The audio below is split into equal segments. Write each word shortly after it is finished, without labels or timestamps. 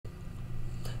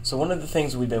So one of the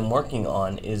things we've been working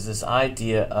on is this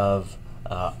idea of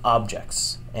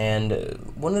objects. And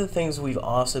one of the things we've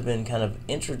also been kind of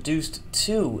introduced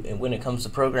to when it comes to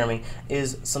programming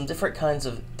is some different kinds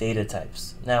of data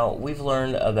types. Now, we've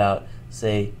learned about,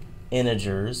 say,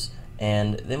 integers,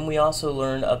 and then we also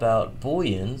learned about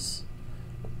booleans,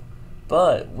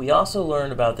 but we also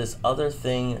learned about this other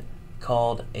thing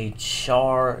called a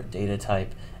char data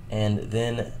type, and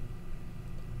then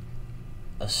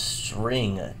a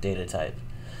string data type.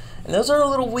 And those are a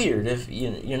little weird if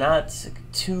you're not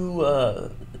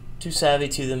too savvy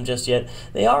to them just yet.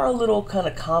 They are a little kind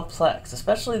of complex,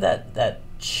 especially that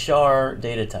char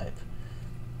data type.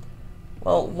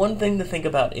 Well, one thing to think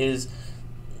about is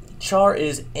char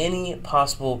is any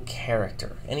possible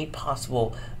character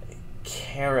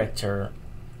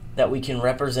that we can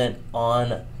represent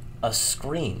on a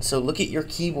screen. So look at your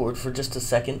keyboard for just a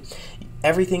second.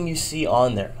 Everything you see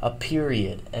on there, a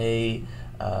period, the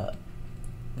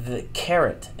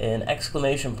caret, an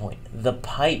exclamation point, the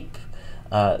pipe,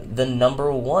 the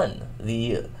number 1,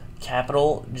 the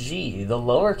capital G, the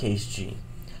lowercase g,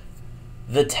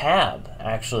 the tab.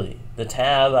 Actually, the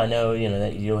tab, I know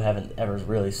that you haven't ever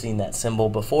really seen that symbol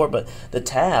before, but the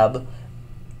tab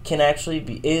can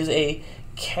actually is a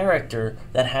character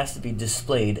that has to be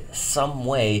displayed some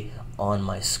way on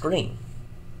my screen.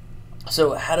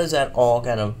 So how does that all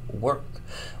kind of work?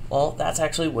 Well, that's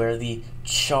actually where the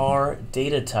char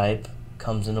data type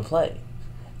comes into play.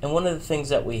 And one of the things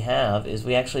that we have is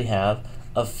we actually have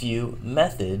a few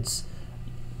methods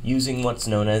using what's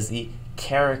known as the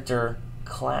character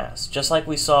class. Just like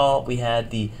we saw we had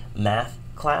the math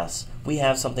class, we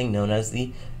have something known as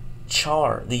the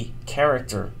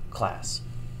character class.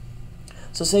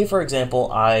 So say, for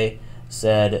example, I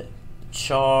said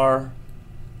char,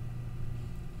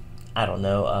 I don't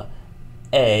know,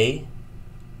 A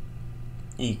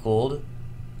equaled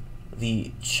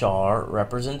the char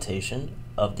representation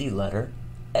of the letter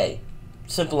A.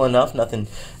 Simple enough, nothing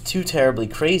too terribly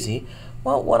crazy.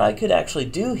 Well, what I could actually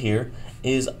do here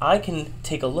is I can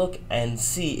take a look and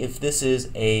see if this is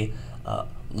a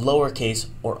lowercase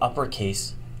or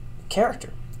uppercase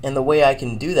character. And the way I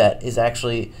can do that is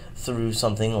actually through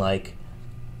something like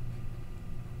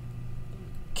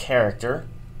character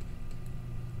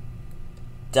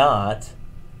dot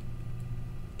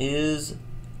is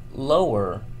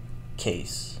lower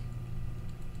case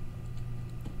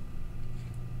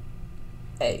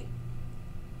a.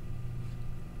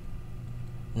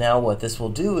 Now what this will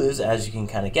do is, as you can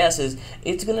kind of guess, is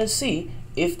it's going to see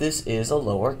if this is a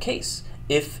lower case.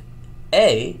 If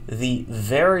a, the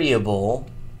variable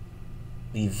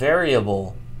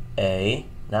a,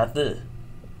 not the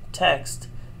text,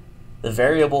 the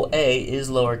variable a is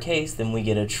lowercase, then we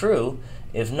get a true.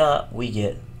 If not, we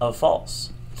get a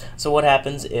false. So what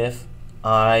happens if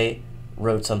I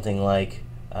wrote something like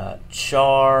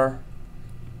char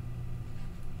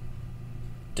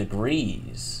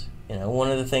degrees?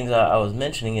 One of the things I was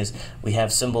mentioning is we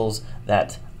have symbols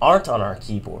that aren't on our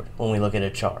keyboard when we look at a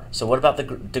char. So what about the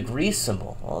degree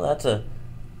symbol? Well, that's a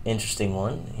interesting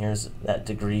one. Here's that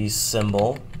degrees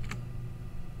symbol.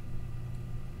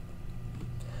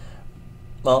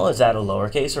 Well, is that a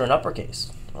lowercase or an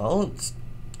uppercase? Well, it's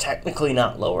technically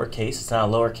not lowercase. It's not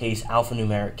a lowercase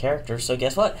alphanumeric character, so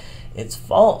guess what? It's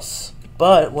false.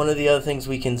 But one of the other things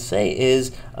we can say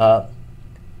is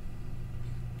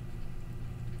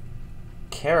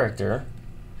character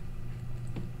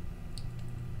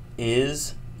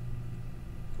is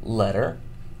letter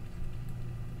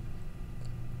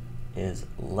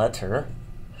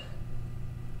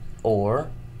or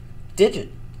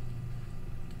digit.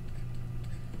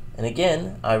 And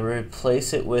again, I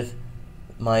replace it with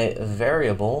my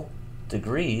variable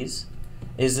degrees.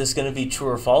 Is this going to be true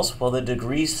or false? Well, the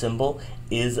degrees symbol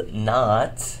is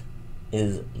not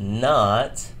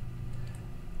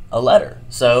a letter.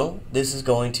 So this is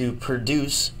going to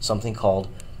produce something called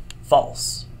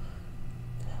false.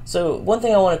 So one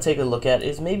thing I want to take a look at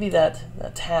is maybe that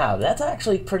tab. That's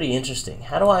actually pretty interesting.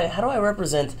 How do I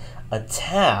represent a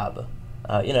tab?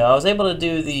 I was able to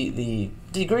do the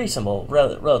degree symbol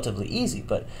relatively easy,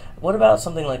 but what about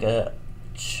something like a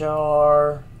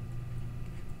char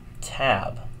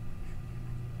tab?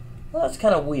 Well, that's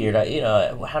kind of weird.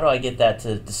 How do I get that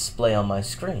to display on my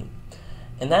screen?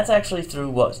 And that's actually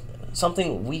through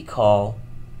something we call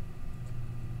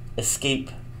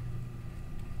escape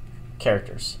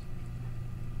characters.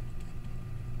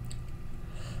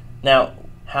 Now,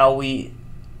 how we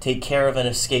take care of an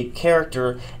escape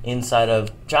character inside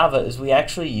of Java is we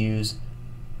actually use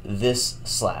this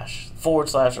slash, forward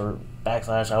slash or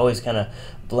backslash. I always kind of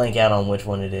blank out on which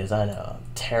one it is. I know, I'm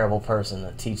a terrible person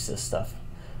to teach this stuff.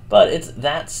 but it's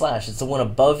that slash. It's the one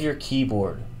above your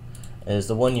keyboard, is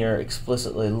the one you're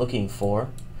explicitly looking for.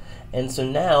 And so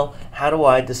now, how do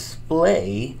I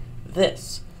display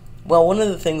this? Well, one of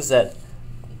the things that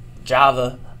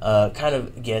Java kind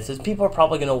of gets is people are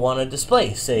probably going to want to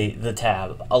display, say, the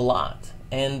tab a lot.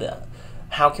 And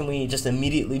how can we just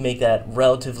immediately make that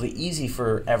relatively easy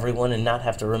for everyone and not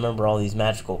have to remember all these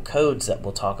magical codes that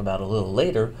we'll talk about a little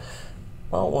later?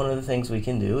 Well, one of the things we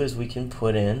can do is we can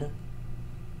put in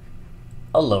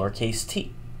a lowercase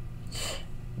t.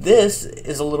 This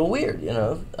is a little weird, you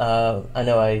know. I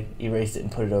know I erased it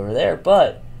and put it over there,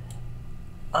 but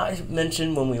I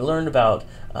mentioned when we learned about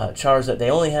chars that they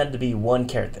only had to be one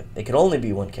character. They could only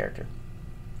be one character.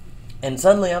 And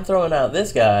suddenly I'm throwing out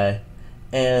this guy,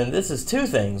 and this is two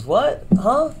things. What?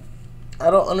 Huh?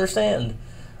 I don't understand.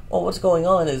 Well, what's going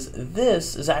on is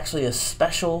this is actually a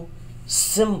special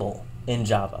symbol in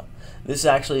Java. This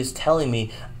actually is telling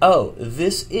me, oh,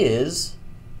 this is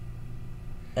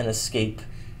an escape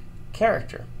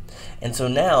character. And so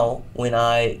now when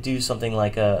I do something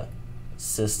like a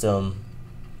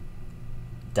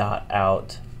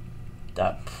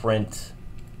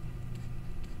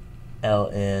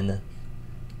system.out.println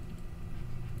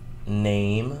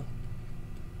name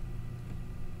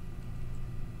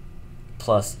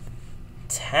plus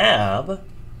tab,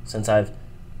 since I've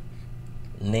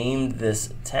named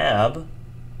this tab,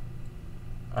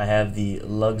 I have the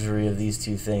luxury of these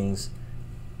two things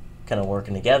kind of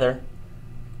working together,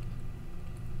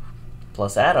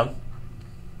 plus Adam,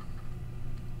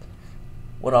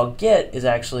 what I'll get is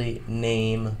actually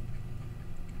name.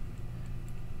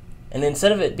 And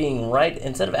instead of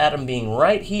Adam being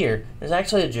right here, there's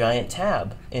actually a giant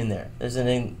tab in there. There's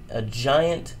a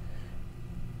giant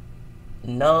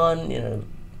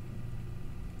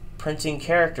printing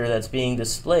character that's being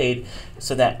displayed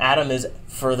so that Adam is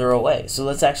further away. So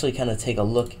let's actually kind of take a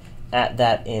look at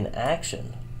that in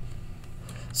action.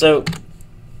 So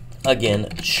again,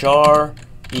 char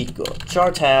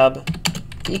tab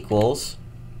equals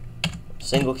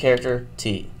single character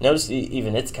t. Notice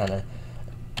even it's kind of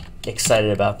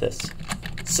excited about this.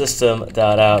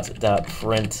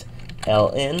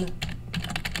 System.out.println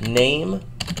name.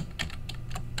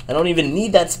 I don't even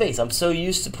need that space. I'm so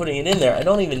used to putting it in there, I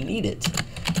don't even need it.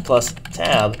 Plus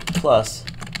tab plus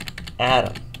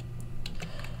Adam.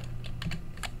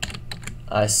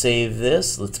 I save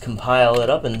this. Let's compile it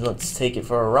up and let's take it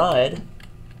for a ride.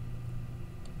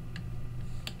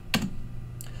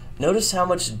 Notice how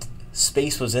much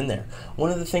space was in there.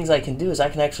 One of the things I can do is I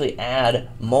can actually add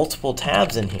multiple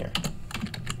tabs in here.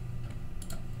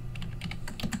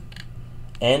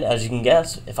 And as you can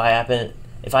guess, if I add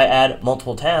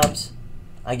multiple tabs,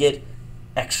 I get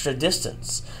extra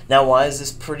distance. Now, why is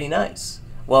this pretty nice?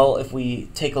 Well, if we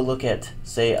take a look at,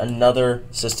 say, another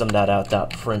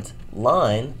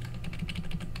system.out.println,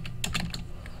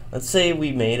 let's say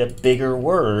we made a bigger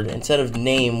word. Instead of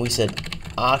name, we said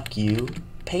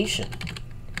occupation.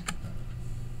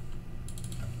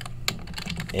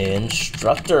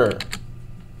 Instructor.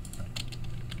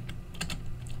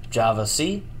 Java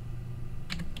C.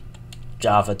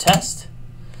 Java test.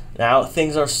 Now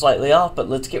things are slightly off, but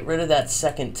let's get rid of that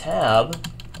second tab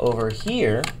over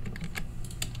here.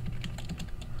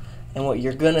 And what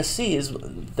you're going to see is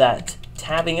that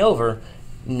tabbing over,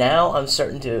 now I'm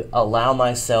starting to allow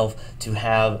myself to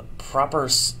have proper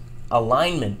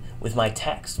alignment with my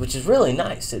text, which is really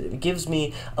nice. It gives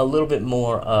me a little bit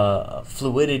more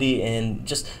fluidity and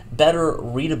just better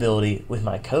readability with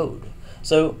my code.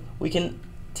 So we can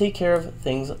take care of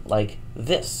things like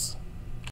this.